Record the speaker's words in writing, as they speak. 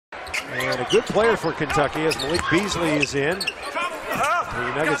And a good player for Kentucky as Malik Beasley is in.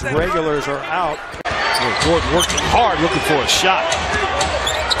 The Nuggets regulars are out. Gordon working hard looking for a shot.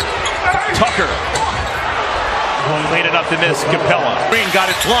 Tucker clean it up to miss. Capella. Green got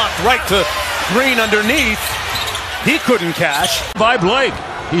it blocked right to Green underneath. He couldn't cash. By Blake.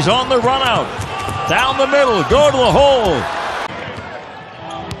 He's on the run out. Down the middle. Go to the hole.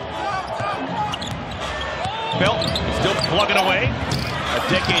 Belton still plugging away. A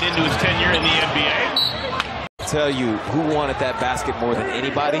decade into his tenure in the NBA. Tell you who wanted that basket more than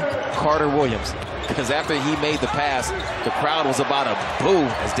anybody? Carter Williams. Because after he made the pass, the crowd was about to boo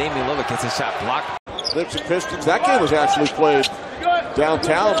as Damian Lillard gets his shot blocked. Knicks and Pistons. That game was actually played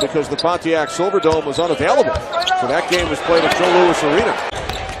downtown because the Pontiac Silverdome was unavailable. So that game was played at Joe Louis Arena.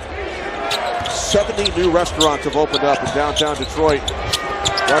 70 new restaurants have opened up in downtown Detroit,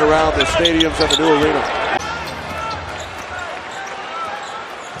 right around the stadiums and the new arena.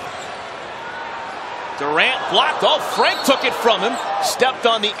 Durant blocked. Oh, Frank took it from him. Stepped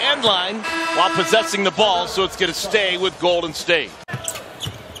on the end line while possessing the ball, so it's going to stay with Golden State.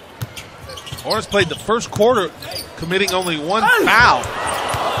 Hornets played the first quarter, committing only one foul.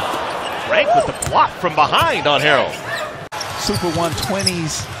 Frank with the block from behind on Harold. Super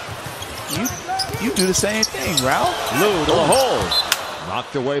 120s. You do the same thing, Ralph. Lou to the hole.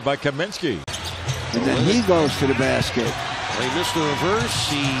 Knocked away by Kaminsky. And then he goes to the basket. They missed the reverse.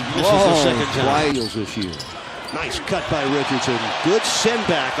 He misses the second time. Wiles this year. Nice cut by Richardson. Good send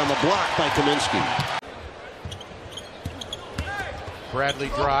back on the block by Kaminsky. Bradley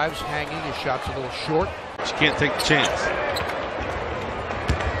drives, hanging. His shot's a little short. She can't take the chance.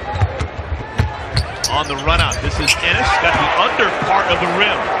 On the run out, this is Ennis. Got the under part of the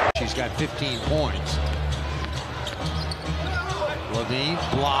rim. She's got 15 points. Levine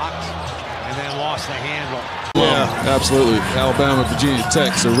blocked and then lost the handle. Yeah, absolutely. Alabama, Virginia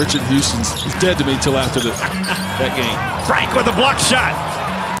Tech. So Richard Houston's dead to me till after that game. Frank with a block shot.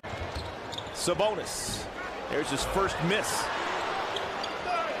 Sabonis. There's his first miss.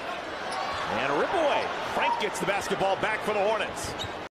 And a rip away. Frank gets the basketball back for the Hornets.